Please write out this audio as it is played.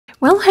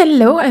Well,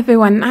 hello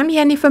everyone, I'm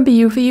Yeti from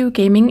BU4U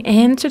Gaming,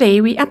 and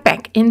today we are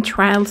back in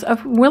Trials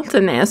of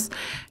Wilderness.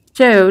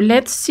 So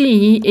let's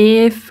see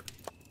if...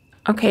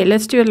 Okay,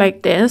 let's do it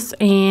like this,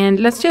 and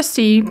let's just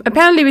see.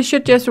 Apparently we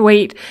should just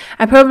wait.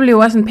 I probably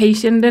wasn't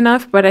patient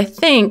enough, but I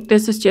think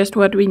this is just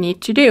what we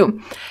need to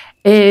do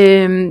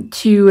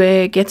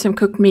to get some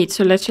cooked meat.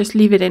 So let's just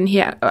leave it in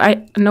here.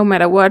 No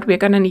matter what, we're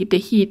gonna need the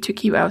heat to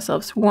keep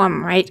ourselves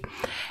warm, right?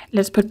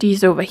 Let's put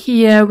these over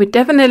here. We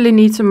definitely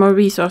need some more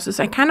resources.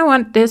 I kind of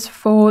want this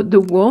for the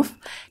wolf.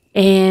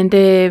 And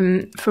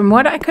from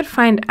what I could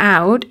find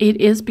out, it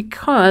is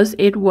because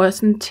it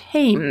wasn't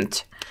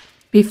tamed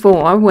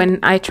before when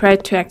I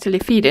tried to actually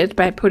feed it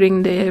by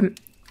putting the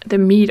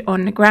meat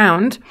on the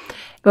ground.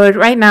 But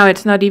right now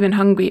it's not even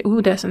hungry.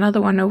 Ooh, there's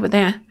another one over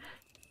there.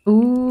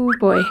 Ooh,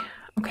 boy.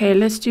 Okay,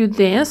 let's do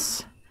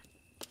this.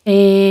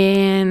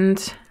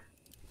 And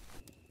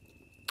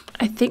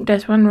I think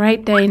there's one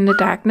right there in the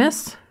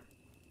darkness.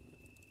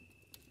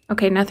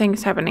 Okay,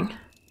 nothing's happening.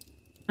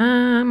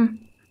 I'm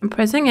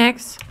pressing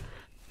X.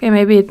 Okay,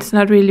 maybe it's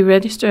not really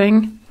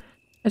registering.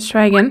 Let's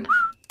try again.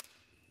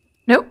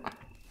 Nope.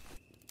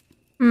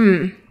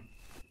 Are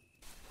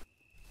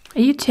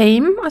you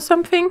tame or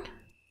something?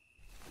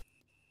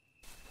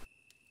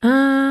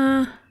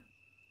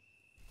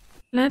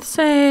 Let's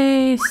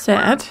say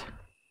set.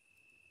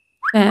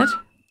 Set.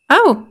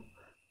 Oh!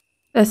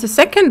 There's a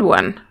second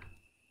one.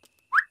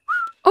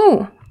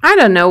 Oh, I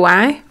don't know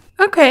why.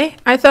 Okay,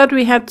 I thought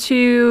we had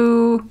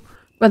to...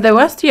 Well, there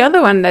was the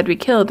other one that we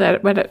killed,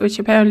 which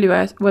apparently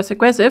was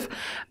aggressive.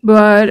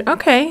 But,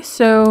 okay,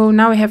 so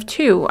now we have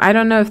two. I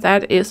don't know if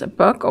that is a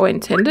bug or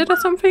intended or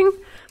something.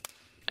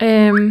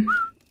 There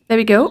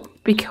we go.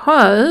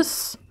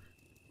 Because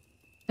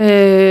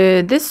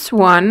this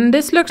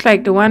looks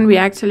like the one we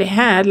actually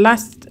had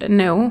last...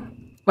 No.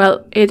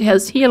 Well, it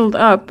has healed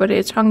up, but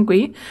it's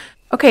hungry.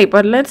 Okay,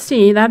 but let's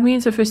see. That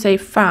means if we say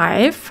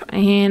 5.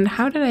 And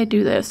how did I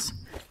do this?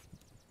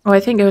 Oh, I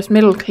think it was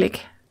middle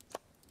click.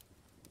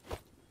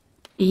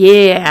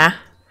 Yeah.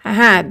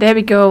 Haha, there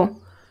we go.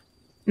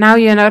 Now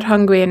you're not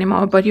hungry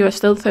anymore, but you are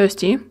still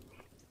thirsty.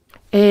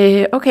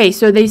 Okay,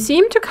 so they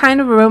seem to kind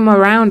of roam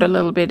around a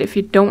little bit if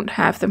you don't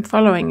have them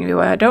following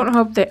you. I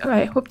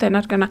hope they're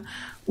not gonna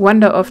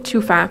wander off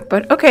too far,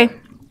 but okay.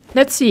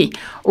 Let's see.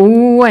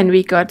 Oh, and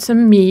we got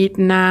some meat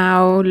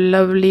now.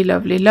 Lovely,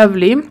 lovely,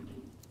 lovely.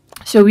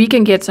 So we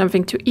can get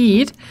something to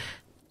eat.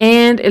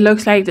 And it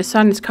looks like the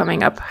sun is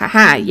coming up.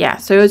 Haha, yeah.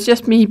 So it's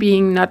just me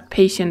being not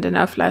patient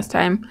enough last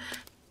time.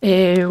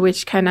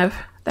 Which kind of,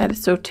 that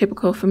is so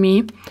typical for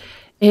me.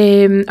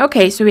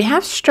 Okay, so we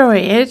have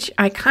storage.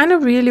 I kind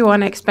of really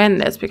want to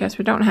expand this because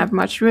we don't have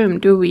much room,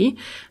 do we?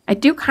 I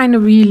do kind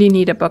of really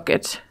need a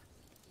bucket.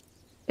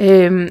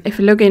 If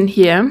you look in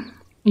here,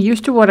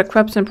 used to water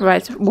crops and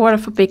provides water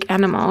for big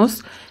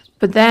animals.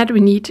 For that we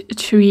need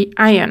 3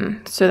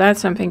 iron. So that's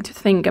something to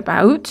think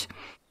about.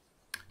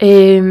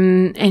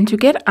 And to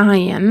get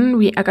iron,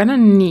 we are gonna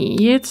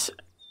need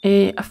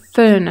a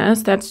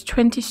furnace. That's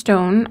 20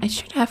 stone. I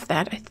should have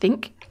that, I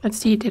think. Let's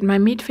see, did my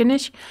meat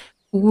finish?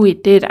 Ooh,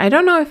 it did. I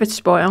don't know if it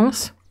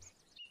spoils.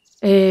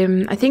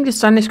 I think the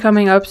sun is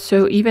coming up,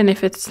 so even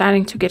if it's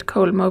starting to get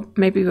cold,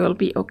 maybe we'll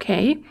be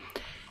okay.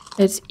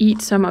 Let's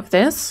eat some of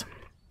this.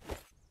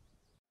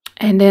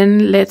 And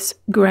then let's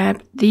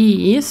grab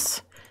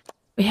these.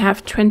 We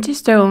have 20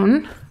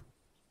 stone.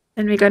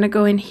 Then we're gonna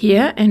go in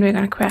here and we're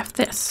gonna craft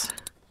this.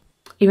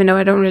 Even though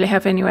I don't really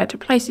have anywhere to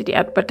place it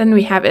yet, but then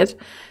we have it.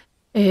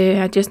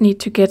 I just need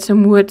to get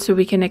some wood so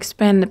we can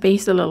expand the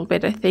base a little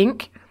bit, I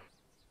think.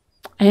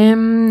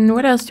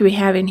 What else do we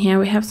have in here?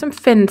 We have some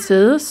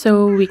fences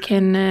so we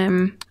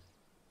can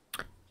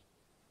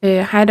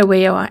hide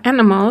away our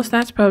animals.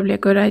 That's probably a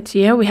good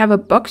idea. We have a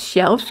box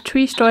shelf.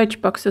 3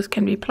 storage boxes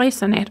can be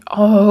placed on it.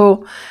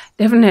 Oh,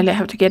 definitely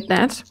have to get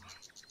that.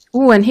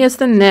 Oh, and here's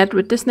the net.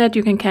 With this net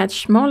you can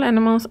catch small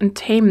animals and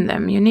tame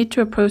them. You need to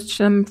approach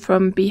them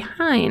from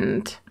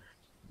behind.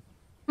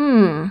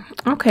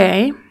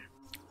 Okay.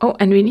 Oh,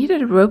 and we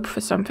needed a rope for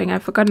something.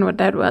 I've forgotten what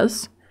that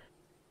was.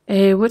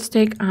 Wood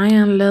stick,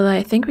 iron, leather.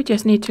 I think we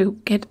just need to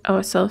get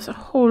ourselves a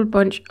whole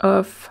bunch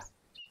of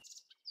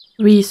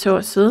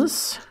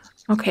resources.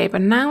 Okay,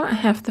 but now I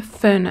have the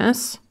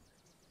furnace.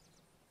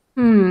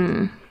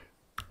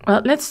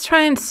 Well, let's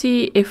try and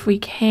see if we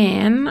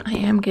can. I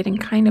am getting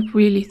kind of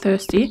really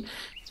thirsty.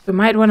 So we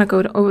might want to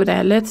go over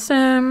there. Let's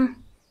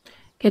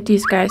get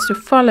these guys to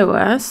follow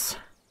us.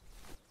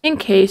 In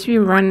case we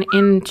run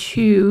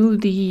into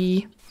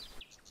the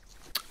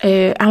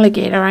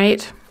alligator,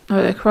 right?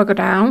 Or the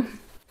crocodile.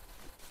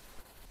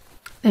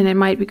 Then it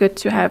might be good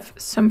to have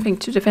something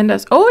to defend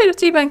us. Oh,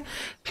 it's even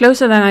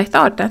closer than I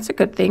thought. That's a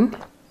good thing.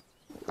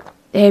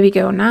 There we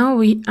go. Now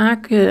we are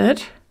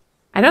good.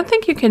 I don't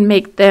think you can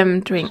make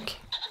them drink.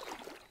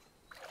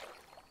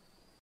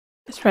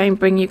 Let's try and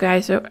bring you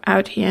guys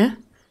out here.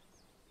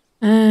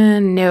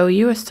 No,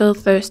 you are still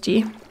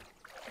thirsty.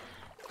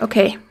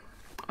 Okay.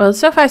 Well,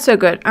 so far so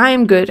good.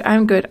 I'm good.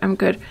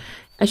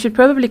 I should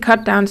probably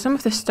cut down some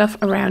of the stuff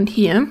around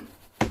here.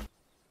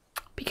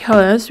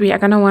 because we are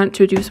gonna want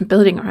to do some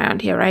building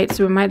around here, right?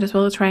 So we might as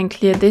well try and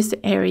clear this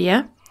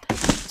area.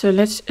 So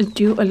let's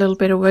do a little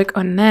bit of work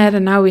on that,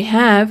 and now we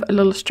have a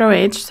little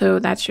storage, so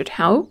that should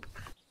help.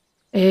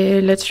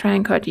 Let's try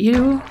and cut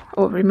you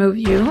or remove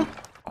you.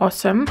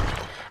 Awesome.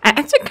 I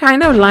actually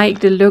kind of like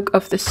the look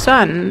of the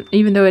sun,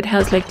 even though it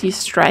has like these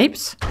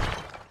stripes,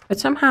 but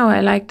somehow I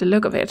like the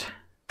look of it.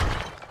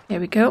 There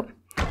we go.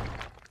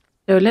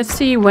 So let's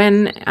see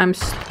when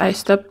I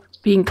stop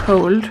being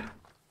cold.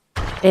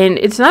 And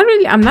it's not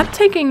really, I'm not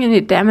taking any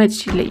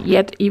damage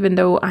yet, even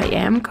though I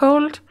am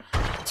cold.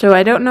 So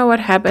I don't know what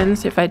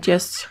happens if I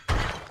just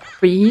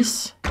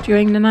freeze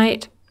during the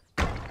night.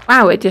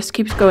 Wow, it just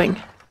keeps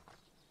going.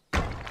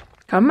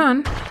 Come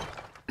on.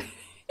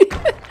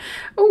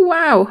 Oh,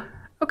 wow.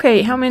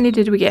 Okay, how many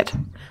did we get?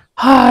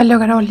 Oh,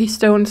 look at all these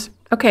stones.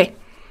 Okay.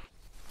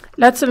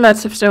 Lots and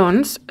lots of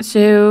stones.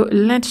 So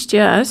let's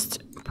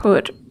just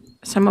put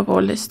some of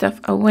all this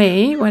stuff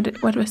away.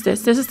 What was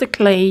this? This is the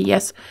clay,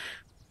 yes.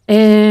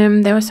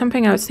 There was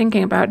something I was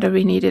thinking about that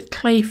we needed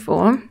clay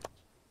for.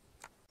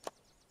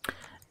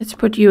 Let's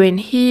put you in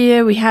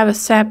here. We have a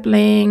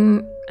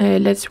sapling.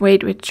 Let's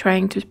wait with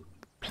trying to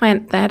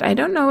plant that. I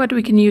don't know what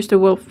we can use the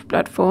wolf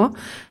blood for.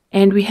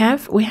 And we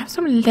have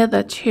some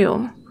leather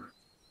too.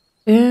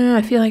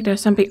 I feel like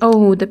there's something.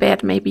 Oh, the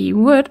bed maybe.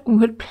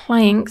 Wood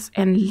planks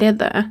and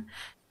leather.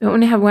 We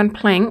only have one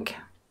plank.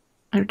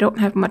 I don't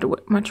have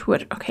much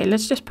wood. Okay,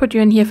 let's just put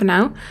you in here for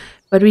now.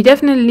 But we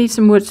definitely need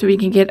some wood so we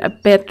can get a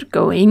bed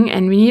going.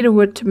 And we need a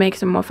wood to make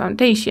some more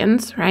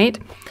foundations, right?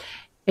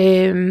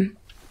 And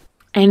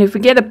if we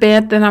get a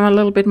bed, then I'm a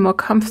little bit more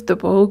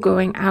comfortable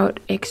going out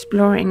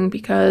exploring.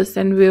 Because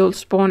then we'll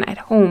spawn at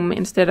home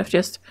instead of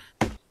just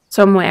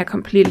somewhere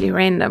completely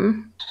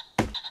random.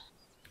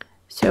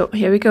 So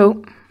here we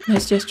go.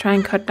 Let's just try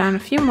and cut down a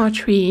few more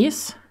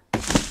trees.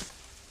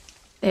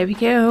 There we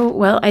go.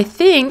 Well, I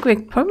think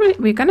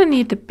we're gonna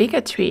need the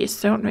bigger trees,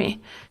 don't we?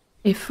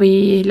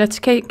 Let's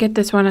get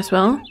this one as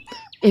well.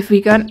 If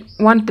we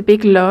want the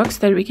big logs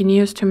that we can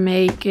use to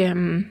make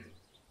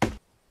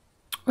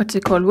what's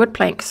it called, wood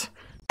planks.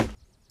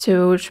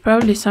 So it's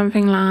probably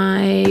something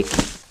like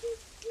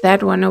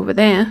that one over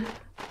there.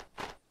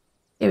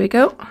 There we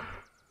go.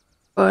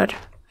 But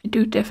I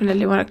do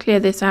definitely want to clear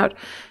this out.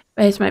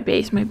 Where's my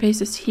base? My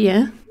base is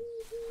here.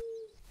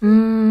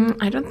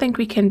 I don't think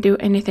we can do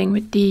anything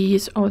with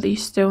these or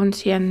these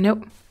stones here.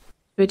 Nope.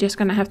 We're just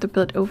gonna have to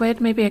build over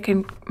it. Maybe I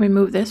can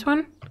remove this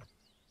one.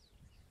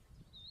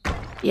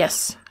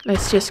 Yes.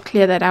 Let's just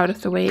clear that out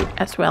of the way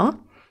as well.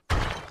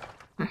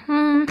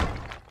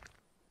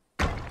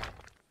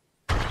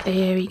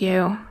 There we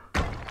go.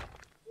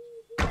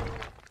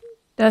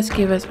 Does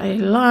give us a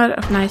lot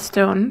of nice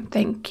stone.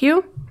 Thank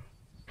you.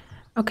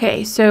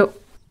 Okay, so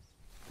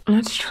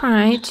let's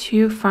try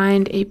to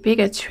find a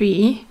bigger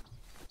tree.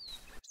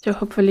 So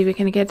hopefully we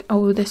can get,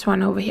 oh, this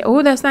one over here.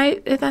 Oh, that's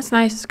nice. That's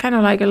nice. It's kind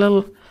of like a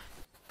little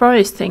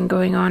forest thing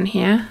going on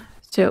here.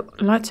 So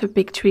lots of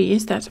big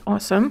trees. That's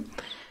awesome.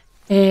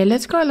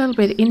 Let's go a little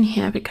bit in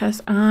here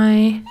because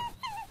I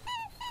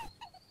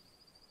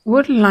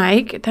would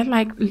like, that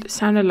like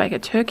sounded like a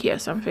turkey or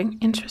something.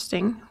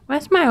 Interesting.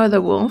 Where's my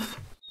other wolf?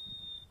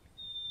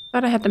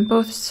 Thought I had them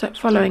both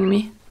following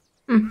me.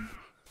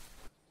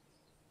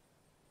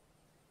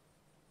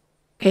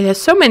 Okay,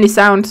 there's so many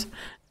sounds.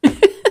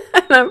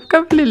 I'm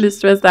completely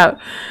stressed out.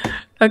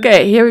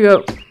 Okay, here we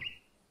go.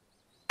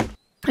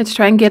 Let's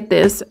try and get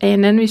this.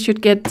 And then we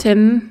should get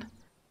 10.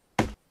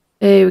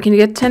 We can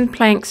get 10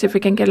 planks if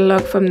we can get a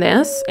log from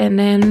this. And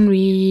then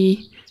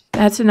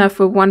that's enough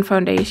for one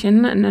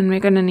foundation. And then we're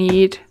going to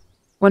need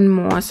one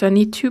more. So I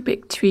need 2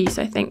 big trees,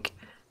 I think.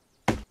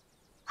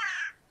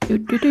 There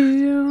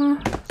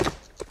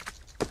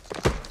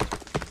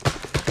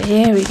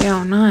we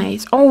go.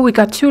 Nice. Oh, we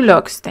got 2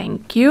 logs.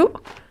 Thank you.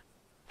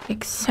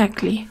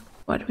 Exactly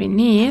what we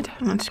need.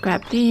 Let's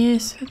grab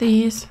these.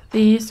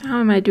 How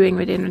am I doing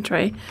with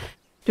inventory?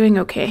 Doing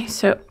okay.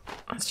 So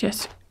let's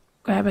just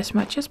grab as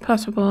much as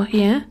possible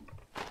here.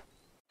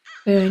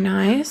 Very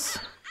nice.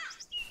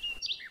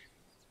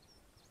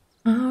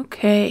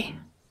 Okay.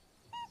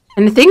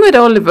 And the thing with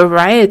all the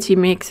variety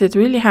makes it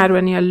really hard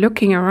when you're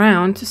looking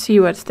around to see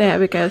what's there,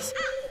 because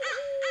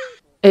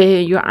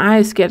your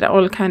eyes get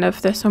all kind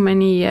of, there's so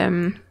many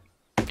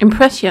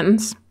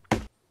impressions.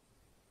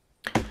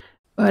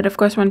 But of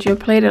course, once you've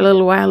played a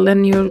little while,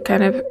 then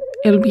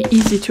it'll be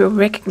easy to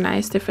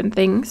recognize different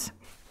things.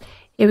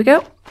 Here we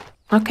go.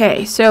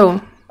 Okay,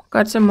 so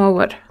got some more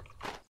wood.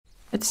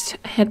 Let's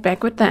head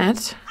back with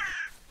that.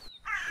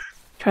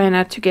 Try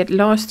not to get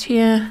lost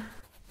here.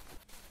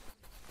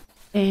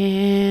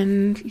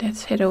 And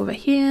let's head over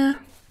here.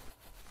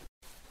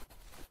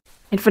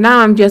 And for now,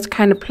 I'm just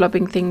kind of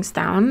plopping things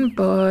down.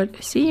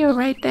 But see you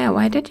right there.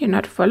 Why did you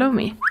not follow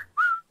me?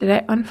 Did I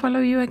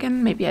unfollow you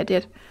again? Maybe I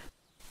did.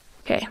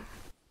 Okay.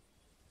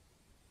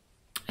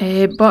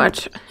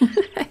 But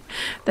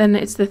then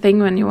it's the thing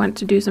when you want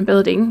to do some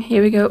building.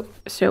 Here we go.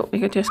 So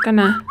we're just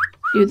gonna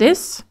do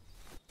this.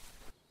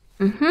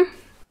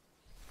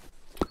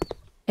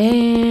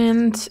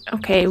 And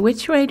okay,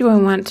 which way do I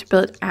want to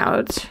build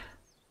out?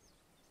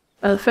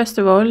 Well, first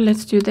of all,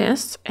 let's do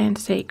this and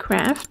say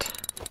craft.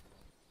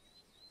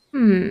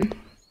 Well,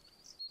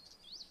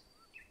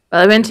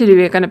 eventually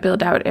we're going to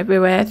build out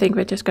everywhere. I think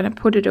we're just going to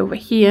put it over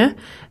here.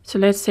 So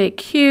let's say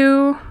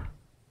Q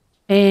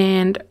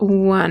and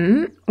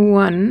 1,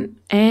 1,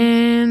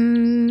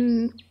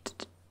 and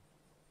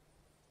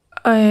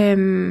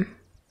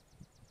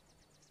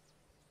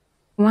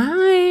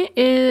why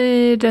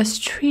does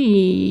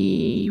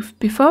 3?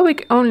 Before we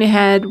only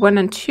had 1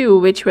 and 2,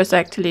 which was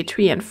actually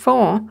 3 and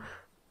 4.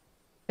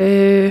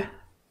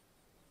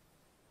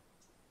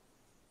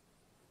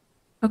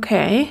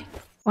 Okay.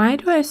 Why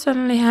do I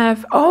suddenly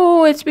have...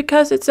 Oh, it's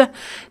because it's a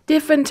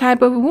different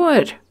type of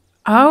wood.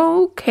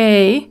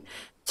 Okay.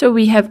 So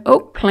we have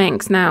oak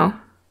planks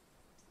now.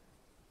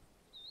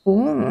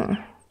 Oh.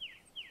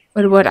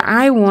 But what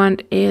I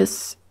want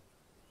is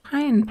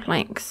pine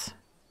planks.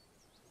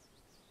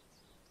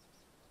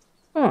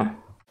 Oh.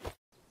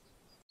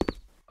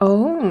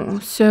 Oh,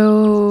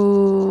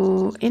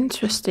 so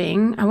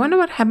interesting. I wonder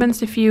what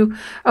happens if you...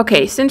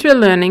 Okay, since we're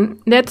learning,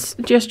 let's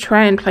just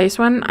try and place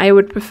one. I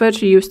would prefer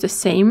to use the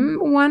same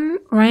one,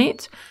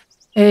 right?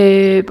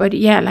 But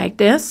yeah, like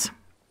this.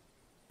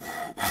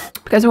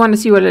 Because I want to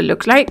see what it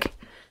looks like.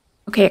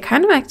 Okay, I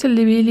kind of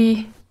actually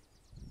really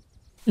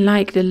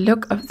like the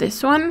look of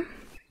this one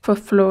for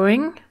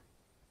flooring.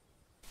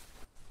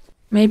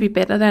 Maybe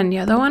better than the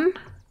other one.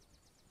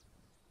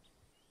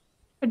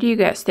 What do you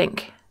guys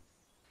think?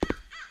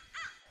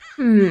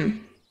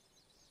 And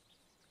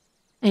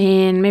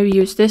maybe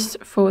use this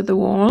for the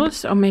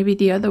walls, or maybe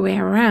the other way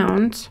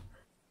around.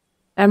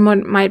 That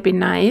one might be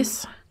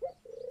nice.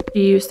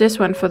 You use this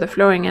one for the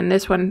flooring and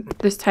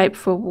this type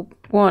for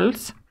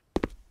walls.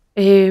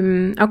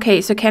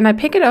 Okay, so can I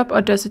pick it up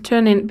or does it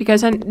turn in?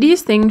 Because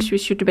these things we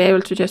should be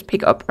able to just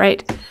pick up,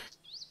 right?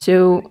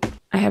 So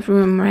I have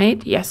room,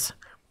 right? Yes.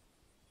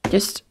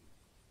 Just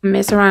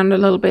mess around a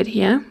little bit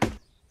here.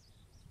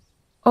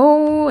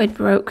 Oh, it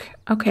broke.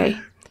 Okay.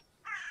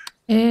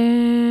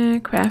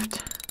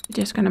 Craft.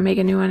 Just gonna make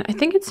a new one. I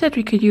think it said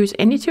we could use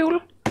any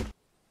tool.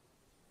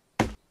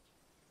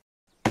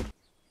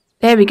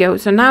 There we go.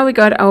 So now we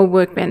got our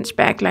workbench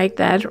back like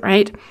that,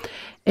 right?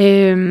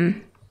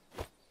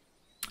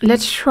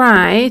 Let's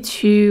try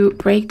to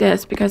break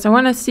this because I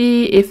want to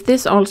see if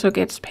this also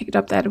gets picked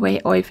up that way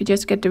or if we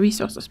just get the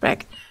resources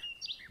back.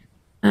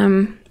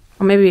 Or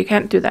maybe we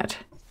can't do that.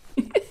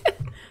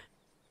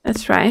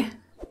 Let's try.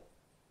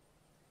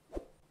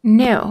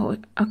 No.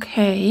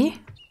 Okay.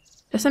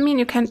 Doesn't mean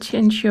you can't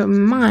change your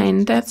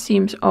mind. That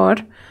seems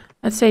odd.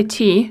 Let's say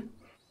T.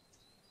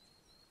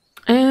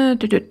 So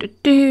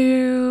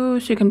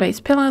you can place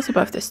pillars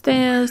above the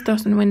stairs.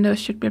 Doors and windows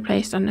should be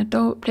placed on the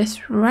door.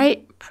 Press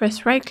right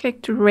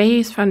click to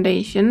raise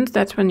foundations.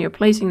 That's when you're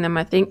placing them,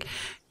 I think.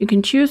 You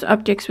can choose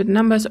objects with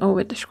numbers or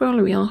with the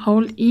scroll wheel.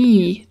 Hold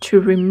E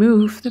to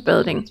remove the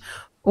building.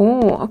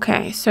 Oh,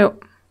 okay. So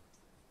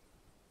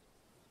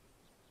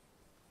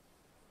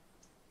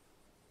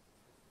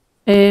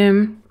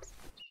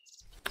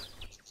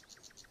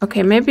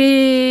okay,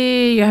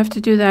 maybe you have to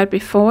do that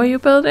before you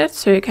build it,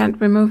 so you can't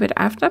remove it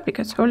after,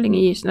 because holding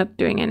E is not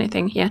doing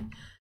anything here.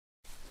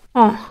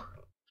 Oh.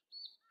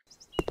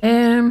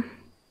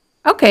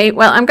 Okay,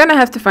 well, I'm gonna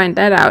have to find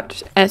that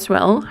out as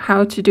well,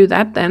 how to do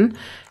that then.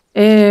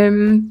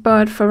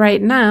 But for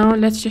right now,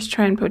 let's just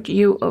try and put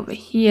you over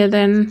here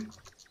then.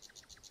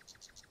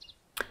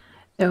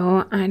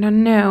 So, I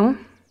don't know.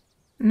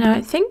 No,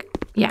 I think,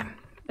 yeah.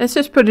 Let's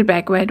just put it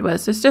back where it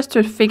was. It's just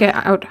to figure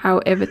out how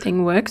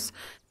everything works.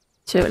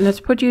 So let's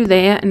put you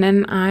there, and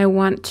then I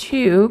want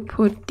to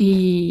put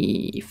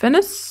the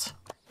furnace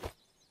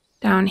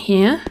down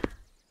here.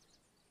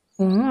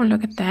 Oh,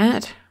 look at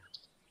that.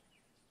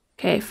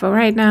 Okay, for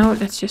right now,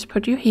 let's just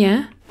put you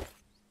here.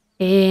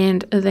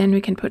 And then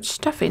we can put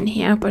stuff in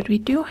here, but we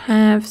do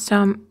have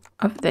some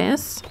of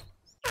this.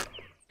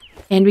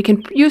 And we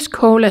can use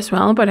coal as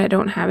well, but I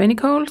don't have any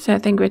coal, so I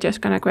think we're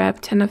just gonna grab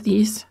 10 of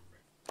these.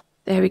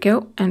 There we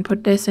go, and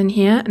put this in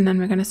here, and then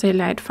we're gonna say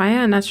light fire,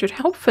 and that should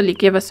hopefully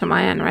give us some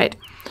iron, right?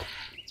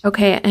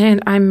 Okay,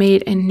 and I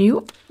made a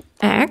new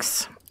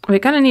axe. We're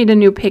gonna need a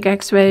new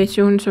pickaxe very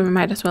soon, so we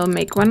might as well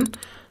make one.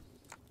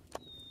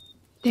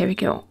 There we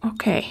go,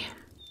 okay.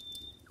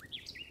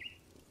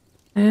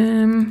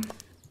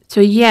 So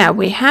yeah,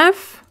 we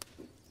have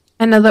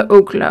another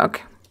oak log.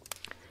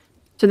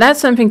 So that's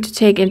something to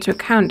take into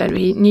account, that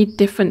we need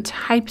different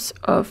types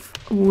of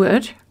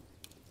wood.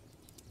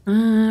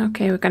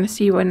 Okay, we're gonna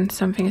see when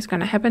something is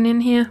gonna happen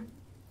in here.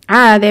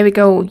 Ah, there we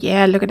go.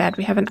 Yeah, look at that.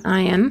 We have an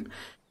iron.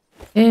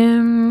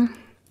 And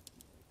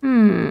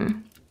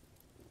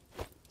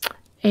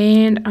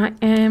I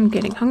am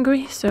getting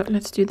hungry, so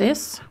let's do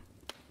this.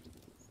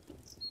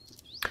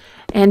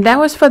 And that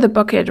was for the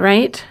bucket,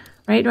 right?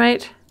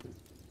 Right.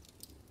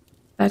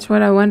 That's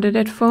what I wanted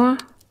it for.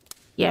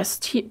 Yes,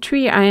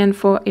 3 iron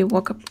for a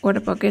water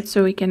bucket,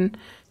 so we can...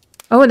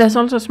 Oh, there's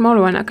also a smaller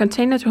one. A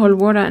container to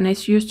hold water, and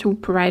it's used to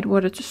provide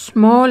water to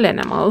small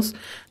animals.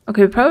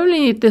 Okay, we probably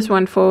need this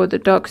one for the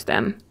dogs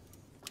then.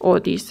 Or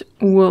these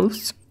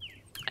wolves.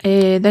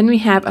 Then we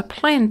have a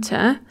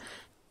planter.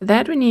 For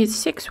that we need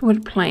 6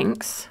 wood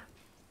planks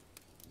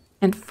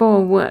and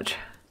 4 wood.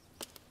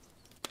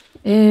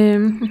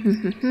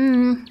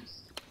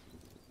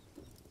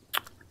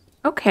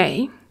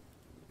 Okay.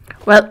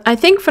 Well, I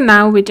think for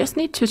now we just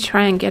need to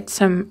try and get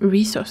some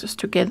resources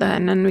together,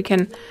 and then we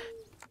can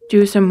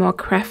do some more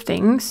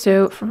crafting.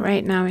 So for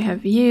right now we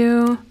have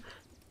you.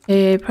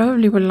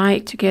 Probably would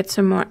like to get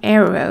some more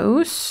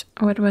arrows.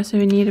 What was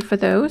we needed for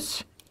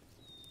those?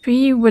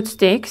 3 wood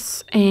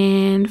sticks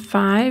and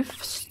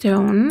 5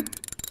 stone.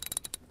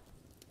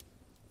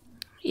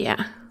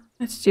 Yeah,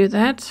 let's do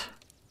that.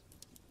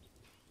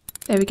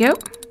 There we go.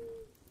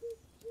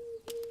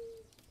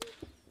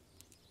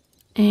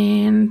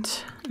 And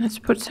let's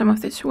put some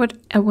of this wood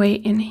away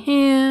in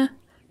here.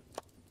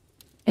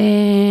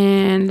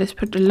 And let's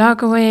put the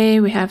log away.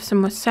 We have some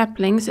more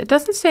saplings. It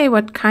doesn't say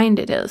what kind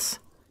it is.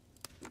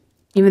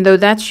 Even though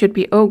that should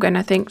be oak, and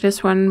I think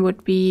this one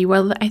would be...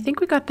 Well, I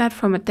think we got that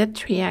from a dead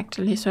tree,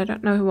 actually, so I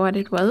don't know what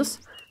it was.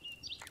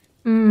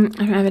 I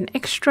have an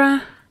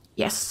extra.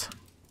 Yes.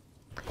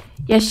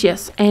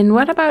 Yes. And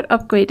what about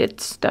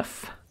upgraded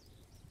stuff?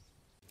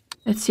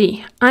 Let's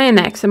see. Iron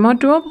axe, a more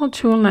durable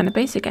tool than a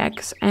basic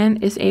axe,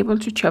 and is able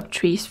to chop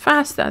trees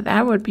faster.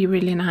 That would be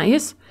really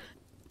nice.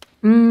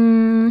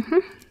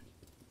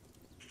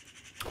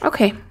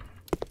 Okay.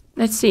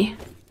 Let's see.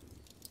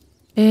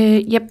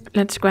 Yep,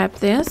 let's grab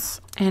this.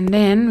 And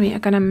then we are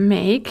gonna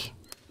make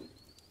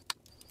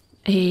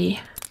a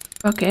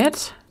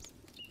bucket.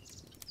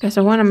 Because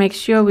I want to make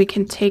sure we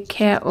can take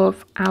care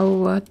of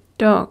our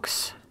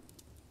dogs.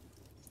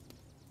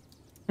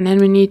 And then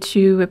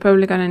we're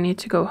probably gonna need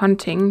to go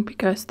hunting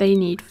because they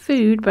need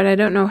food, but I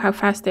don't know how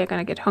fast they're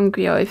gonna get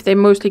hungry, or if they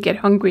mostly get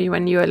hungry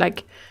when you're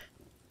like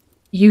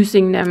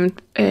using them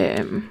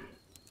to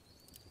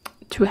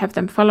have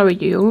them follow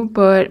you.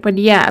 But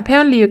yeah,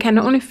 apparently you can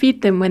only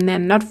feed them when they're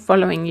not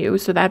following you,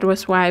 so that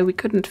was why we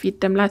couldn't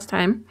feed them last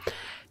time.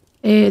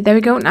 There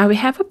we go. Now we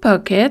have a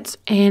bucket,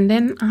 and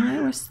then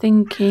I was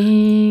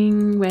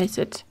thinking, where is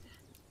it?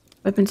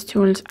 Weapons,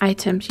 tools,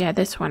 items. Yeah,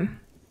 this one.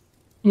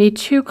 We need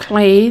 2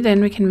 clay,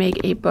 then we can make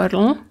a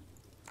bottle.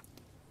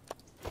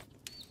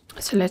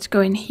 So let's go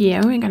in here.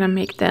 We're gonna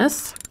make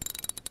this.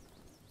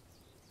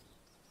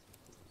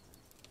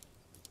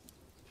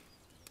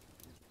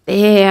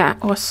 There,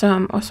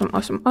 awesome.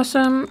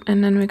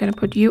 And then we're gonna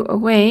put you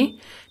away.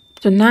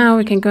 So now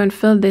we can go and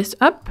fill this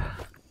up.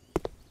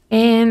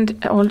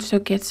 And also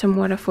get some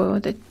water for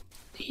the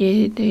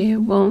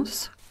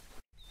wolves.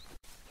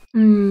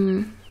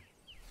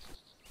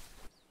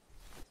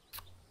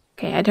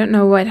 Okay, I don't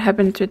know what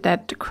happened to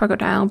that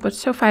crocodile, but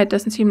so far it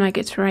doesn't seem like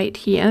it's right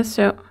here.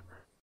 So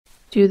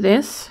do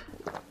this.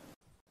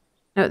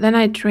 No, then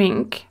I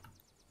drink.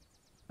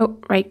 Oh,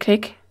 right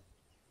click.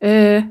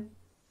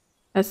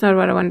 That's not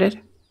what I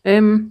wanted.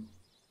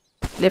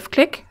 Left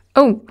click.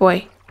 Oh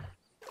boy,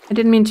 I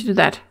didn't mean to do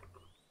that.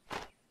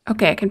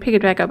 Okay, I can pick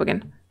it back up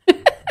again.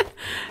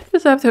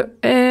 Just have to.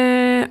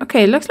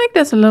 Okay, looks like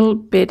there's a little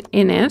bit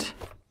in it.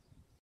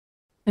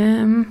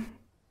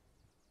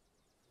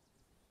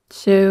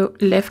 So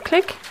left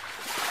click.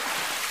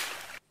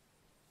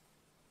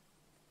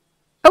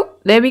 Oh,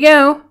 there we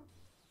go.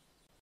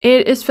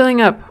 It is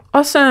filling up.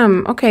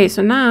 Awesome. Okay,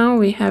 so now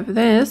we have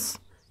this.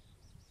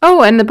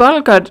 Oh, and the bottle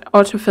got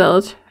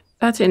auto-filled.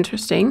 That's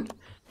interesting.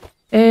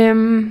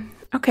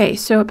 Okay,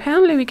 so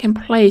apparently we can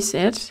place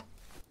it.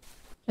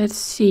 Let's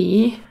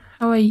see.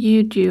 How are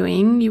you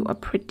doing? You are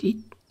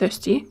pretty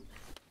thirsty.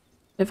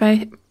 If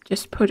I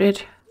just put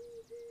it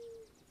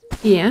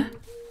here.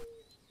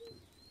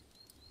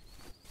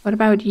 What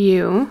about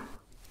you?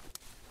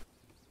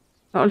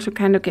 Also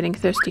kind of getting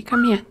thirsty.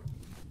 Come here.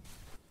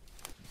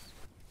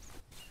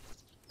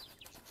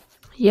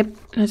 Yep,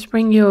 let's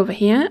bring you over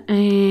here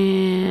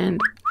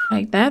and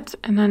like that.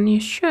 And then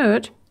you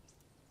should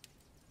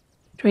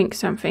drink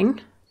something.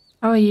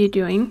 How are you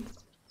doing?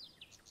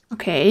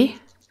 Okay,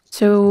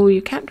 so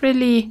you can't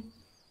really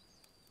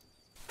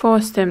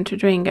force them to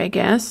drink, I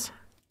guess.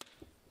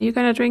 You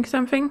gonna drink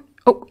something?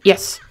 Oh,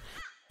 yes.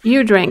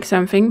 You drank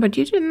something, but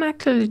you didn't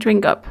actually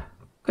drink up.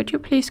 Could you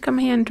please come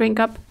here and drink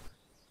up?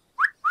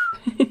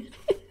 Here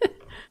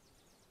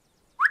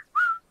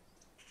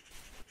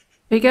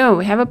we go.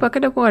 We have a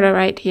bucket of water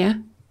right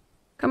here.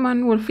 Come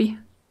on, Wolfie.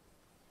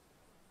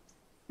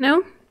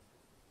 No?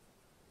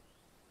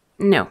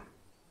 No.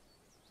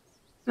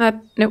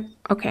 Nope.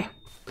 Okay.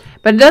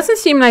 But it doesn't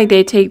seem like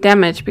they take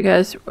damage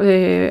because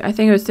I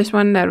think it was this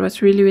one that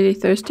was really, really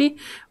thirsty.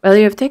 Well,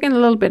 you have taken a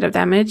little bit of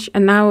damage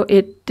and now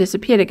it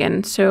disappeared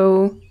again.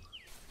 So,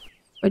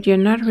 but you're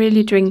not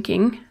really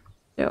drinking.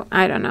 So,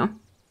 I don't know.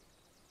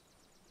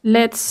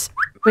 Let's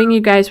bring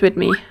you guys with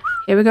me.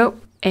 Here we go.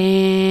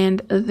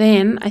 And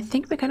then I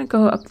think we're gonna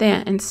go up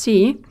there and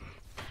see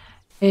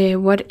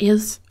what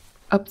is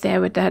up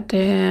there with that.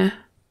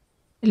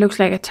 It looks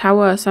like a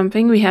tower or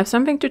something. We have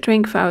something to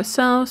drink for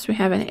ourselves. We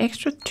have an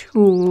extra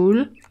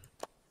tool.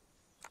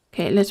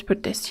 Okay, let's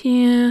put this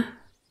here.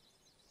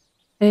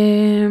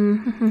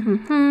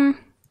 Let's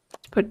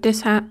put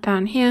this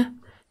down here.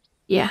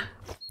 Yeah.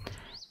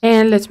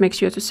 And let's make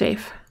sure to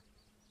save.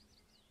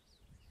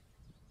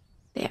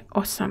 They're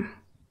awesome.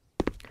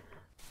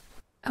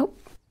 Oh,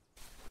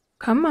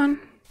 come on.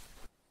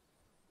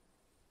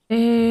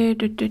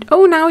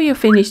 Oh, now you're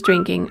finished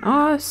drinking.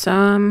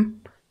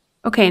 Awesome.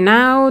 Okay,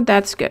 now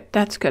that's good.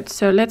 That's good.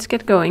 So let's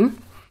get going.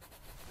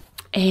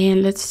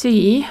 And let's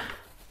see.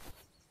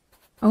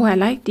 Oh, I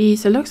like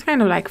these. It looks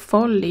kind of like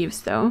fall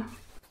leaves, though.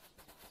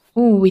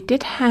 Oh, we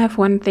did have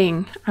one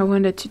thing I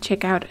wanted to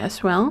check out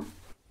as well.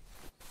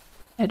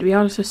 That we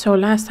also saw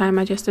last time.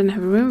 I just didn't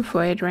have room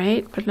for it,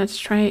 right? But let's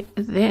try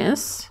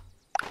this.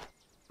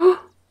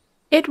 Oh,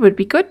 it would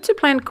be good to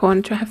plant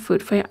corn to have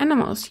food for your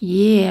animals.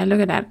 Yeah, look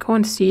at that.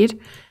 Corn seed.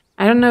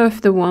 I don't know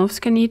if the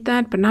wolves can eat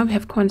that, but now we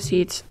have corn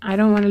seeds. I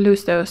don't want to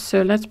lose those.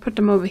 So let's put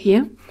them over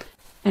here.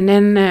 And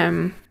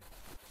then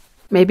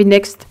maybe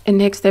next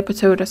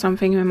episode or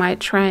something, we might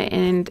try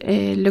and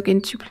look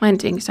into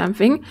planting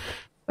something.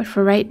 But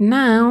for right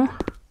now,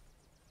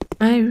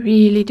 I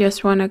really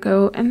just want to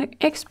go and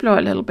explore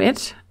a little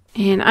bit.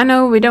 And I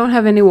know we don't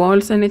have any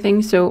walls or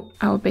anything, so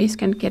our base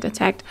can get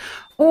attacked.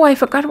 Oh, I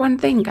forgot one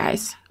thing,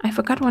 guys. I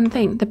forgot one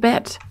thing. The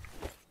bed.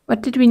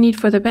 What did we need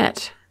for the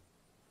bed?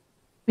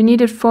 We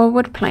needed 4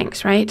 wood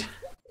planks, right?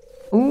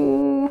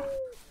 Ooh.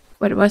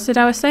 What was it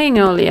I was saying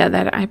earlier?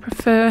 That I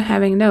prefer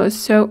having those.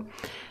 So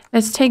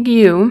let's take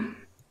you.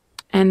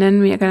 And then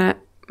we are going to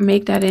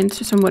make that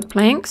into some wood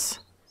planks.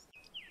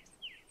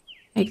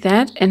 Like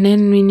that. And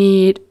then we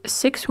need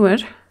 6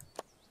 wood.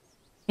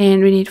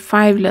 And we need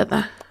 5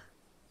 leather.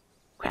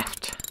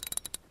 Craft.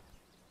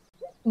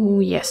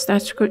 Oh, yes,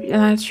 that's good.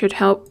 That should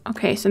help.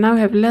 Okay, so now we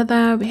have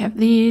leather. We have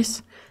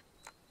these.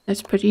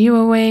 Let's put you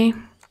away.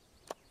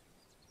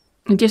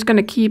 I'm just going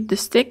to keep the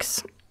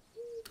sticks.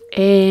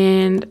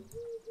 And,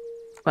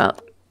 well,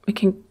 we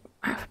can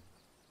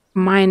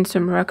mine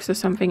some rocks or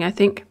something, I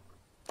think.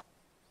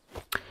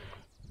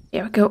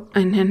 There we go.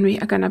 And then we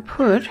are going to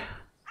put...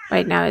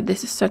 Right now,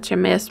 this is such a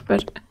mess,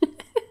 but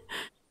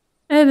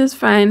it is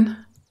fine.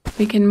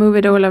 We can move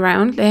it all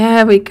around.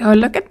 There we go.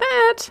 Look at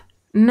that.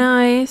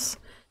 Nice.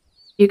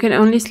 You can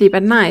only sleep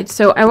at night.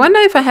 So I wonder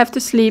if I have to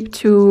sleep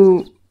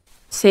to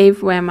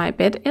save where my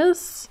bed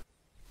is.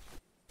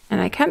 And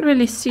I can't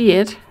really see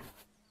it.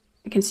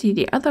 I can see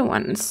the other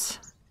ones.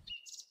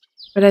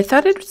 But I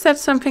thought it said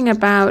something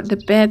about the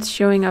beds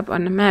showing up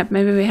on the map.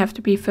 Maybe we have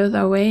to be further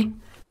away.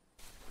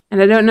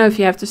 And I don't know if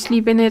you have to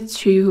sleep in it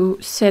to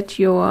set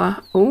your...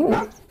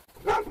 Oh.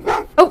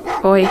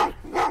 Oh, boy.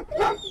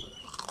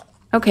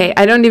 Okay,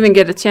 I don't even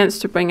get a chance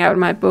to bring out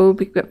my bow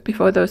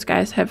before those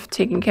guys have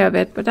taken care of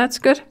it. But that's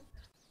good.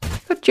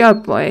 Good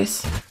job,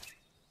 boys.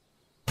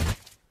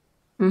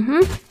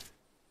 Mm-hmm.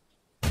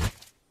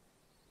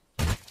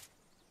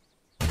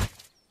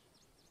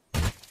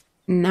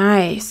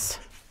 Nice.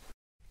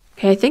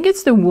 Okay, I think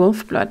it's the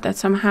wolf blood that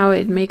somehow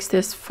it makes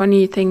this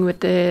funny thing with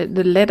the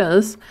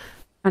letters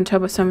on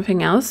top of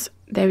something else.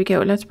 There we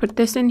go. Let's put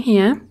this in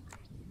here.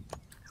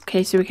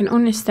 Okay, so we can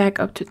only stack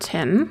up to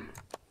 10.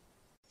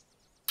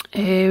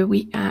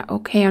 We are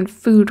okay on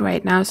food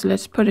right now, so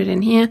let's put it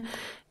in here.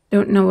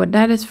 Don't know what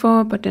that is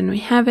for, but then we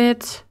have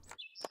it.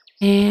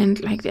 And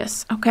like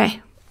this.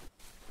 Okay.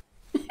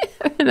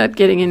 We're not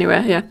getting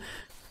anywhere here.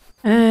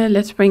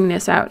 Let's bring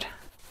this out.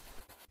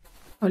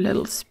 Our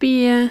little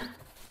spear.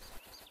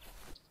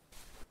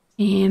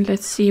 And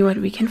let's see what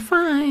we can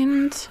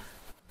find.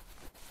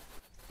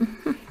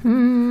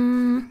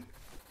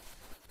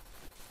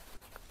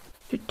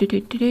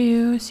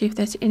 See if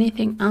there's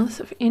anything else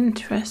of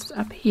interest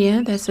up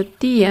here. There's a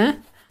deer,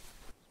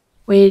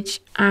 which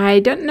I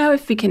don't know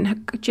if we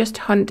can just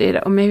hunt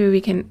it or maybe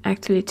we can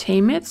actually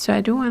tame it. So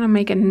I do want to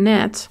make a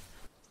net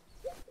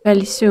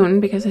fairly soon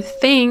because I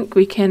think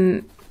we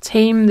can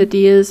tame the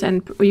deers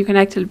and you can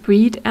actually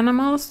breed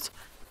animals.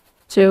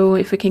 So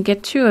if we can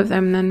get 2 of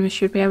them, then we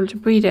should be able to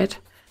breed it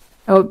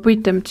or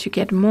breed them to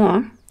get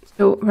more.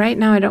 So right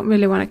now I don't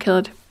really want to kill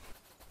it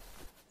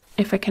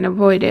if I can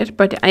avoid it,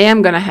 but I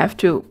am going to have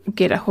to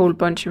get a whole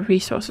bunch of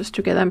resources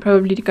together. I'm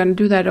probably going to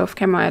do that off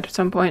camera at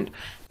some point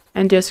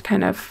and just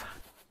kind of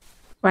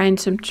find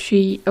some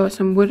tree or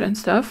some wood and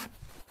stuff.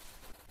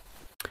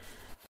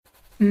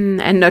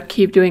 And not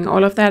keep doing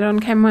all of that on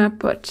camera,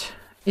 but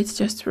it's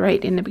just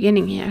right in the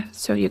beginning here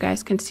so you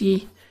guys can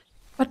see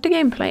what the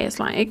gameplay is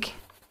like.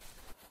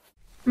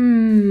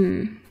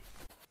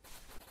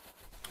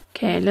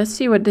 Okay, let's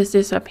see what this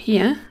is up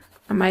here.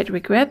 I might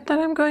regret that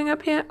I'm going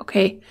up here.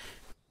 Okay.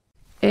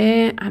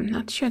 I'm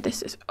not sure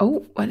this is...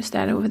 Oh, what is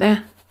that over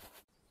there?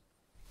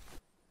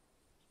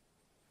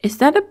 Is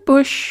that a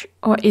bush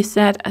or is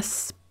that a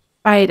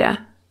spider?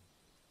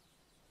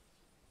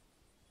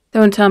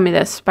 Don't tell me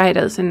there's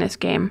spiders in this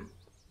game.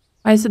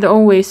 Why is it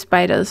always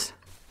spiders?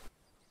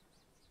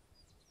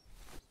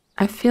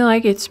 I feel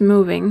like it's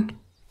moving.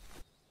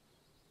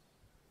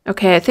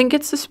 Okay, I think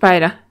it's a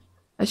spider.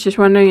 I was just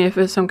wondering if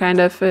it's some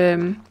kind of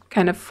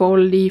fall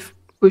leaf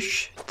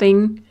bush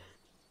thing.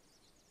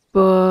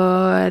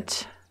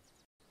 But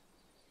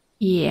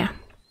yeah.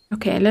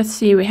 Okay, let's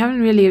see. We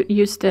haven't really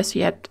used this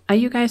yet. Are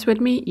you guys with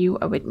me? You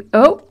are with me.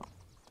 Oh!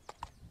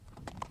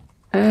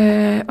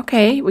 Okay,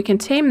 okay, we can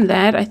tame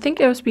that. I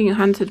think I was being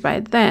hunted by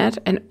that.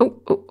 And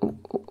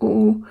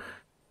oh.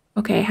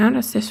 Okay, how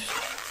does this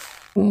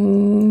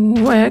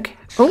work?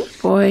 Oh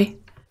boy.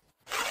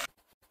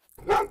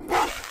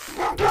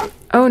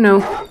 Oh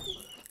no.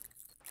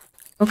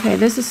 Okay,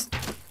 this is...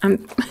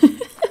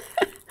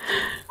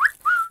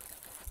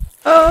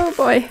 Oh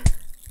boy.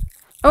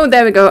 Oh,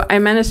 there we go. I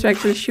managed to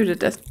actually shoot it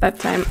that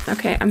time.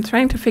 Okay, I'm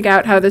trying to figure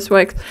out how this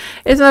works.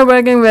 It's not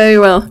working very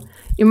well.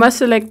 You must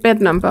select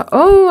bed number.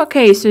 Oh,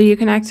 okay, so you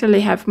can actually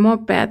have more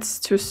beds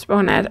to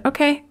spawn at.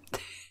 Okay.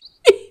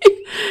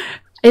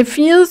 It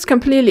feels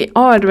completely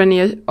odd when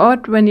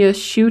you're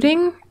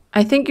shooting.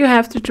 I think you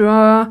have to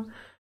draw...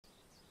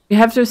 You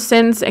have to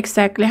sense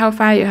exactly how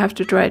far you have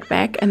to draw it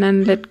back and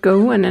then let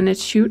go and then it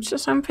shoots or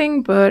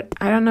something. But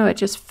I don't know, it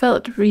just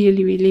felt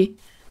really, really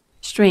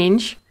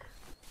strange.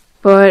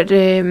 But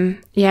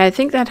yeah, I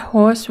think that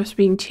horse was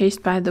being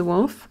chased by the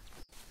wolf.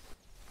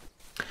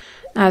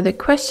 Now the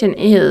question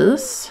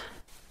is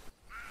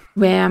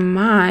where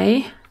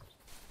my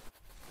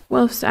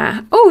wolves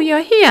are. Oh,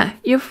 you're here.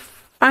 You've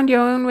found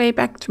your own way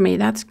back to me.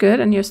 That's good.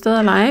 And you're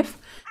still alive.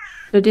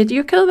 So did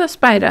you kill the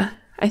spider?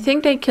 I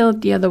think they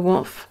killed the other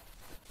wolf.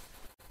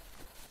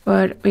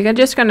 But we're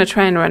just gonna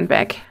try and run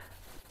back.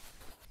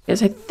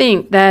 Because I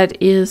think that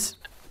is...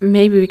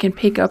 Maybe we can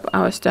pick up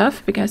our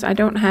stuff because I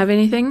don't have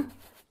anything.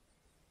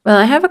 Well,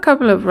 I have a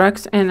couple of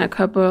rocks and a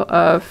couple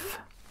of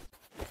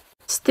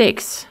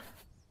sticks.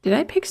 Did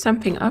I pick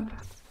something up?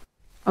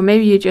 Or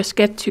maybe you just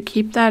get to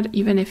keep that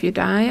even if you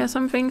die or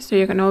something. So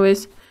you can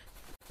always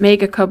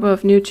make a couple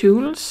of new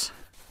tools.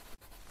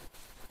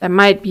 That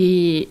might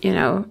be, you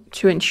know,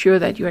 to ensure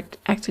that you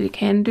actually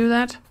can do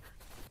that.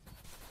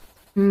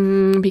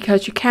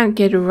 Because you can't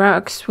get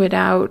rocks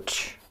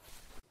without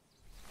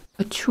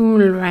a tool,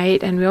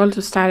 right? And we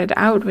also started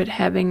out with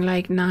having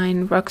like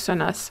 9 rocks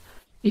on us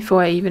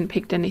before I even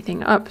picked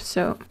anything up.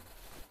 So,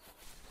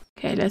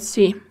 okay, let's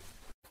see.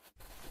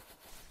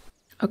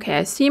 Okay,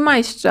 I see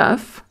my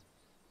stuff.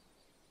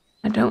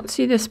 I don't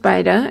see the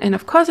spider. And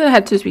of course it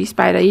had to be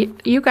spider.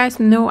 You guys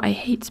know I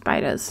hate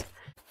spiders.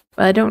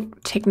 Well, I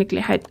don't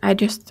technically hate. I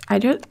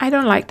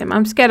don't like them.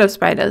 I'm scared of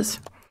spiders.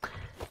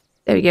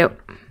 There we go.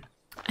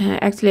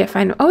 Actually, I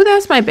find... Oh,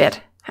 there's my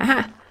bed.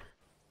 Haha.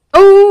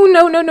 Oh,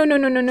 no.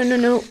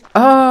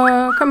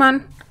 Oh, come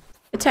on.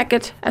 Attack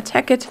it.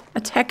 Attack it.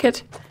 Attack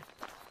it.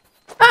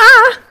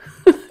 Ah!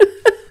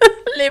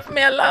 Leave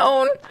me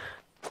alone.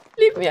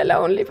 Leave me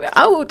alone. Leave me...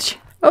 Ouch.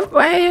 Oh,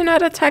 why are you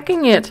not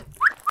attacking it?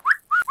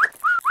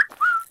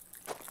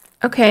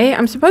 Okay,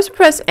 I'm supposed to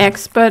press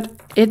X, but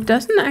it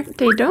doesn't...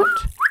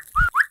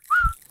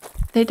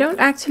 They don't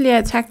actually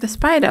attack the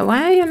spider.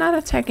 Why are you not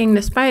attacking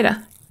the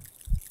spider?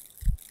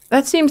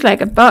 That seems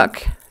like a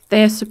bug.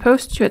 They are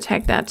supposed to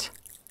attack that.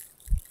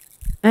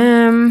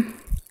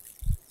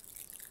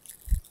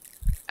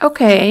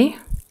 Okay.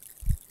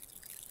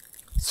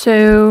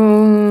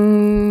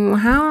 So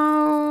how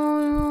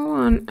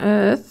on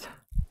earth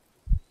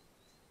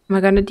am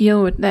I gonna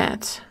deal with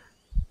that?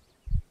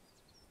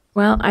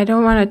 Well, I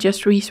don't want to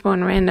just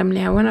respawn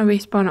randomly. I want to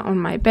respawn on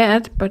my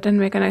bed, but then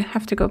we're gonna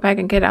have to go back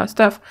and get our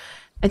stuff.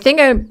 I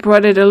think I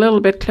brought it a little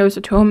bit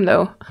closer to home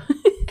though.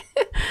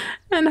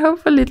 And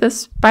hopefully the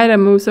spider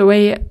moves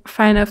away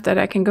far enough that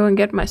I can go and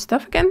get my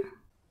stuff again.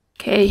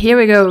 Okay, here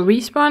we go.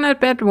 Respawn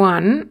at bed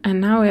 1. And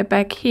now we're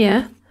back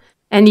here.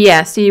 And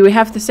yeah, see, we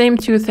have the same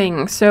 2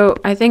 things. So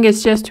I think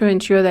it's just to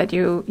ensure that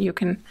you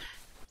can,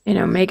 you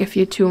know, make a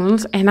few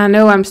tools. And I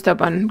know I'm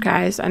stubborn,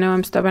 guys. I know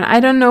I'm stubborn.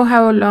 I don't know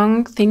how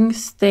long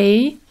things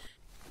stay.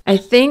 I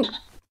think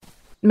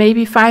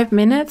maybe 5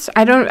 minutes.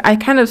 I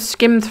kind of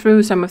skimmed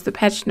through some of the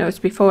patch notes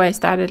before I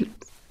started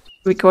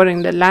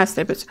recording the last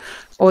episode,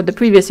 or the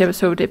previous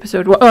episode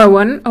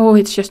 1. Oh,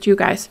 it's just you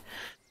guys.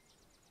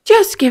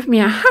 Just give me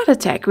a heart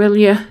attack, will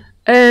you?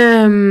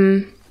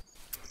 And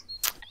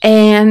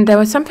there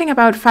was something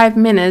about 5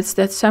 minutes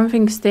that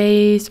something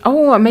stays.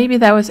 Oh, or maybe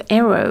that was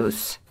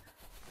arrows.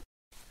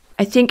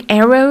 I think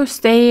arrows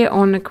stay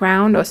on the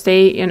ground or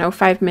stay, you know,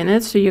 5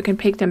 minutes, so you can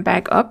pick them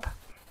back up,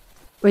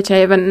 which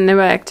I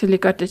never actually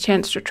got the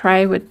chance to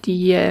try with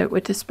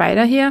the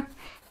spider here.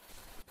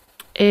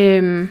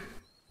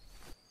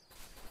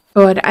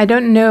 But I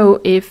don't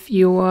know if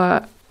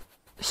your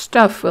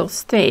stuff will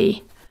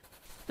stay.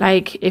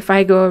 Like, if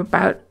I go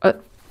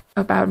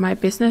about my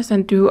business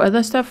and do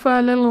other stuff for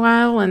a little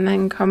while and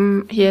then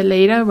come here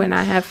later when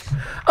I have...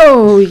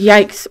 Oh,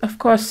 yikes, of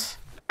course.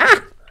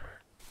 Ah!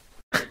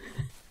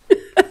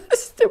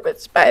 Stupid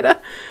spider.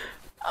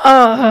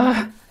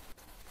 Oh,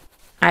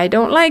 I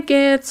don't like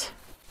it.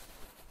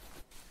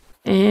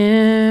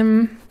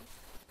 And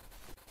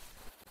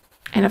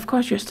of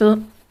course you're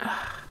still...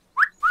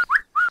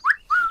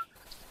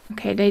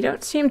 Okay, they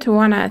don't seem to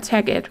want to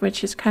attack it,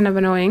 which is kind of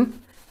annoying.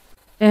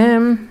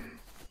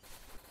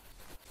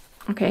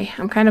 Okay,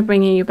 I'm kind of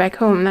bringing you back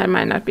home. That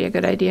might not be a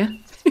good idea.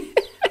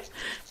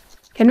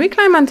 Can we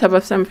climb on top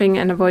of something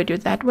and avoid you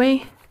that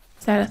way?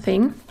 Is that a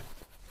thing?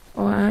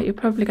 Or you're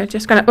probably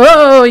just gonna...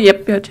 Oh,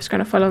 yep, you're just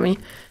gonna follow me.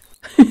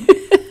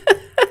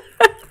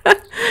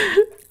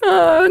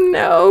 Oh,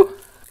 no.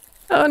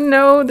 Oh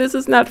no, this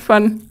is not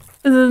fun.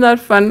 This is not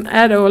fun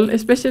at all,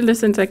 especially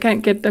since I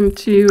can't get them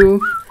to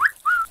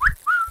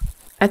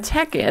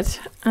attack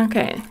it.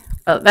 Okay,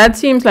 well, that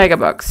seems like a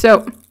bug.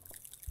 So,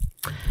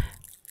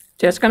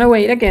 just gonna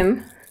wait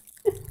again.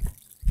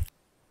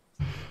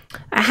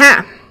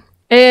 Aha!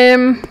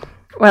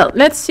 Well,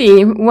 let's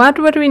see. What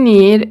would we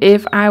need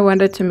if I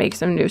wanted to make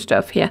some new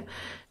stuff here?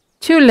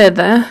 2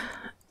 leather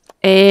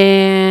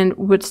and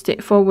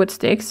 4 wood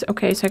sticks.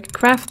 Okay, so I can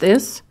craft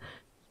this.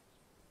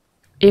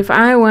 If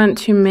I want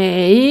to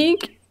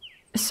make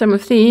some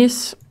of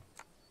these,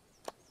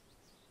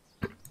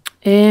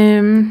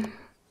 okay,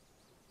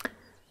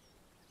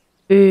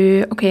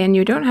 and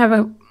you don't have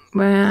a,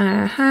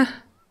 I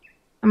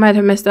might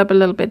have messed up a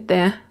little bit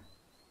there,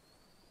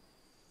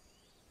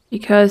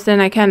 because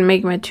then I can't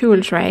make my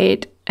tools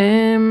right.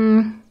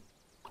 Well,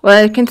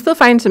 I can still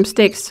find some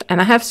sticks, and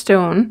I have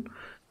stone,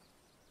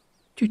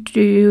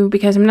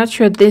 because I'm not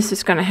sure this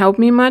is gonna help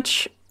me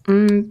much,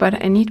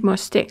 but I need more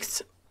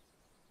sticks.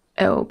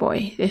 Oh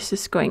boy, this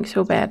is going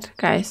so bad,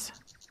 guys.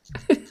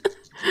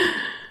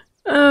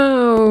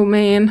 Oh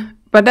man,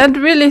 but that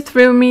really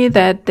threw me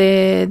that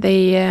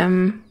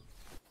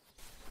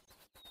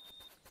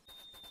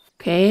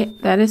okay,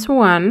 that is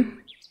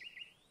one.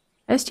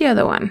 Where's the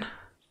other one?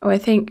 Oh, I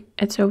think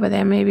it's over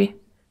there maybe.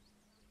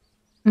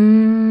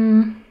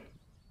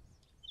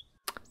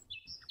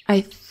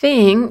 I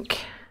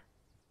think,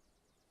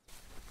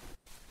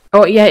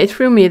 oh yeah, it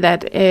threw me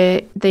that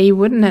they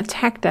wouldn't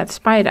attack that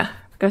spider.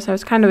 Because I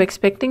was kind of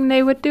expecting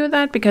they would do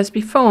that, because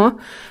before,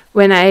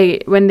 when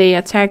they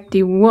attacked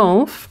the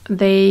wolf,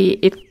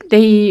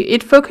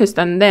 it focused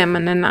on them,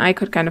 and then I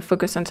could kind of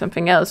focus on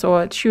something else,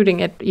 or shooting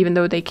it, even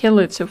though they kill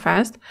it so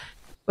fast.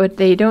 But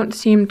they don't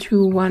seem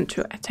to want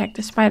to attack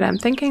the spider. I'm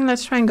thinking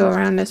let's try and go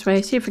around this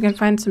way, see if we can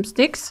find some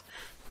sticks,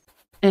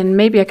 and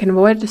maybe I can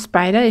avoid the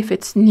spider if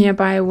it's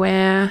nearby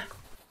where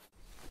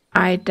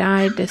I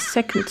died the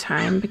second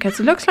time, because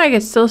it looks like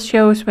it still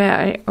shows where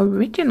I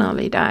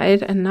originally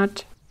died and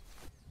not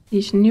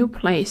these new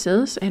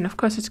places. And of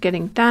course it's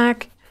getting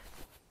dark.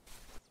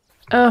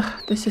 Ugh,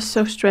 this is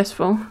so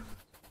stressful.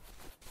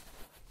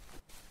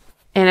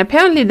 And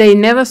apparently they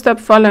never stop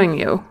following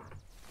you.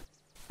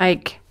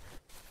 Like,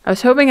 I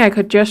was hoping I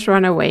could just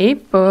run away,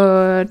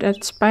 but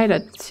that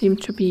spider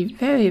seemed to be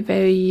very,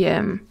 very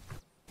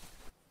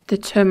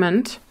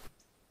determined.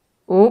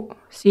 Oh,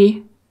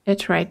 see,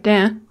 it's right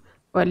there.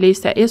 Or at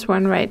least there is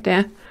one right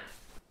there.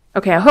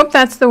 Okay, I hope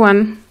that's the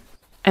one.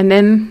 And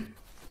then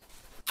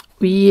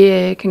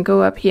we can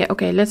go up here.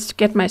 Okay, let's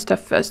get my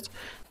stuff first.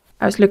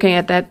 I was looking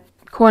at that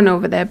corn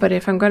over there, but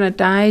if I'm gonna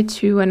die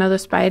to another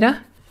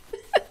spider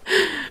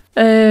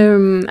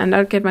and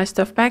not get my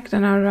stuff back,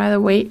 then I'd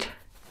rather wait.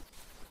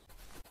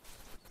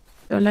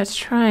 So let's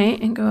try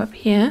and go up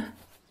here.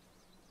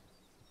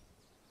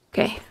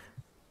 Okay.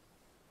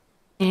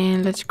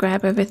 And let's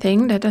grab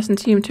everything. There doesn't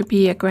seem to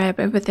be a grab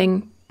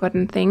everything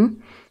button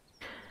thing.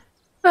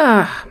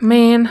 Ah,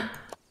 man.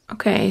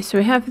 Okay, so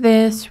we have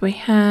this, we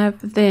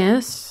have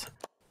this,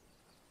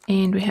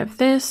 and we have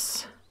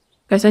this.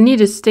 Because I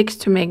needed sticks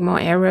to make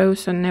more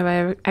arrows, and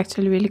never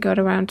actually really got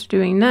around to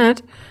doing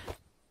that.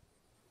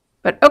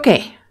 But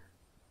okay.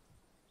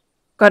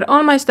 Got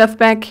all my stuff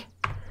back.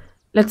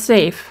 Let's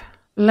save.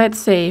 Let's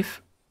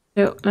save.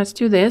 So let's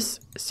do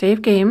this.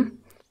 Save game.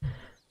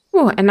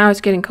 Oh, and now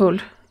it's getting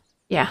cold.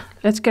 Yeah,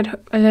 let's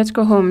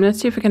go home.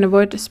 Let's see if we can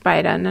avoid the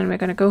spider, and then we're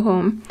gonna go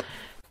home.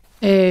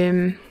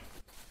 And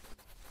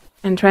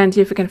try and see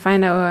if we can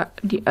find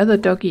the other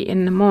doggy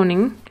in the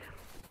morning.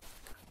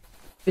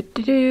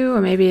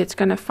 Or maybe it's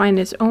gonna find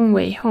its own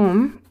way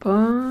home.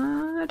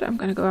 But I'm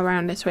gonna go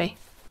around this way.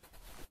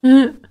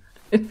 Oh,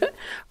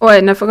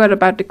 and I forgot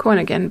about the corn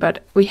again,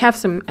 but we have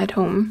some at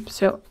home.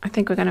 So I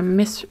think we're gonna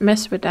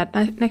mess with that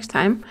next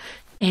time.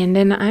 And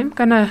then I'm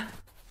gonna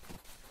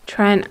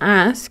try and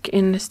ask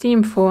in the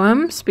Steam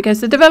forums,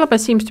 because the developer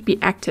seems to be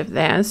active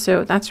there.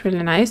 So that's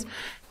really nice.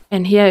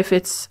 And here, if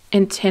it's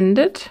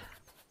intended...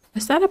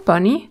 Is that a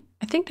bunny?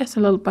 I think there's a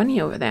little bunny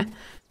over there.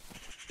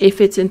 If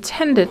it's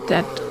intended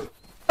that...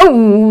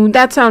 Oh,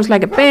 that sounds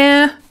like a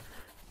bear.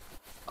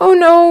 Oh,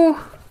 no.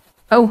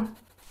 Oh.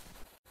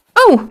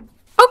 Oh,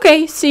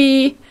 okay,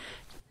 see.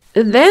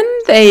 Then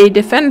they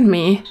defend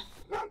me.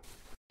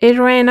 It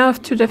ran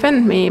off to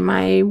defend me,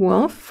 my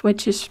wolf,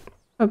 which is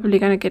probably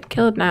gonna get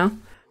killed now.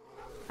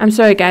 I'm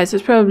sorry, guys.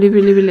 It's probably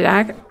really, really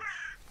dark.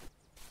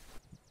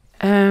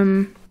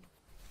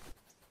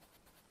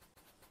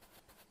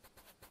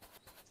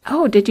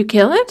 Oh, did you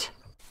kill it?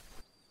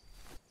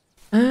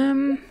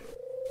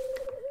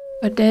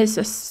 But there's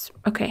a...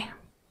 Okay,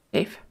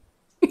 safe.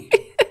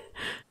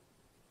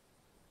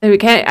 There we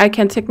can. I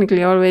can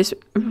technically always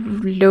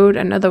load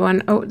another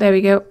one. Oh, there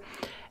we go.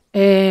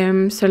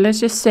 So let's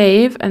just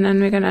save, and then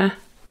we're gonna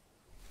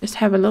just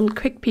have a little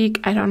quick peek.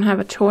 I don't have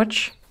a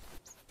torch,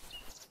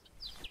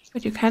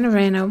 but you kind of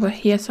ran over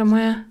here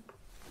somewhere.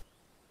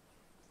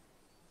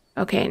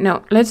 Okay,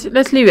 no, let's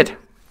leave it.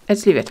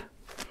 Let's leave it.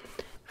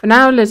 For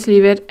now, let's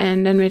leave it,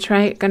 and then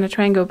we're gonna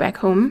try and go back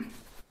home.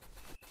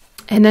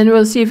 And then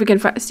we'll see if we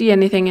can see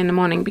anything in the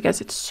morning,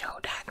 because it's so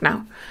dark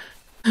now.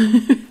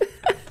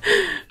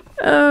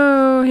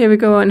 Oh, here we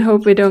go, and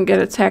hope we don't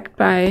get attacked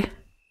by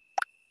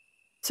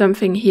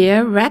something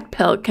here. Rat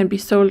pelt can be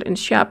sold in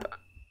shop.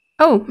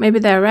 Oh, maybe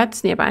there are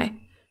rats nearby.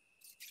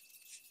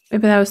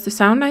 Maybe that was the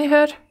sound I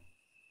heard.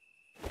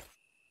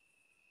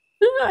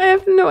 I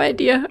have no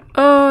idea.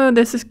 Oh,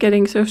 this is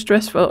getting so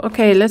stressful.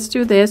 Okay, let's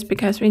do this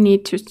because we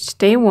need to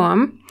stay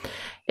warm.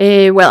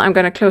 Well, I'm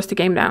gonna close the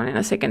game down in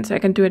a second, so I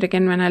can do it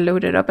again when I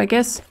load it up, I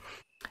guess.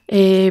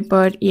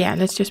 But yeah,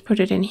 let's just put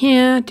it in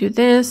here. Do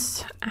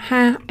this.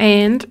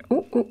 And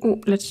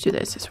let's do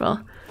this as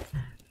well.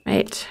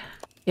 Right,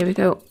 here we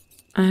go.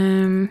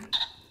 And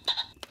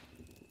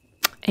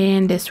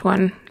this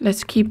one.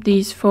 Let's keep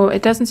these for.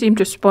 It doesn't seem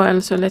to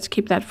spoil, so let's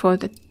keep that for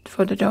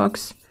the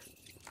dogs.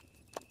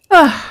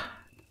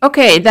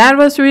 Okay, that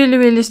was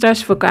really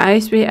stressful,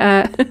 guys. We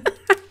are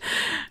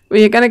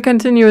we are gonna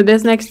continue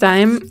this next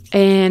time.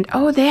 And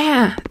oh,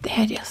 there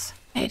it is.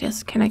 There it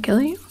is. Can I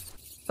kill you?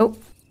 Oh,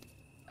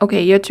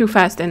 okay. You're too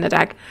fast in the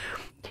dark.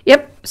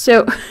 Yep.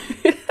 So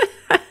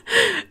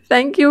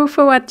thank you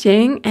for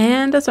watching,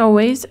 and as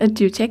always,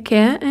 do take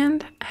care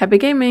and happy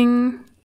gaming.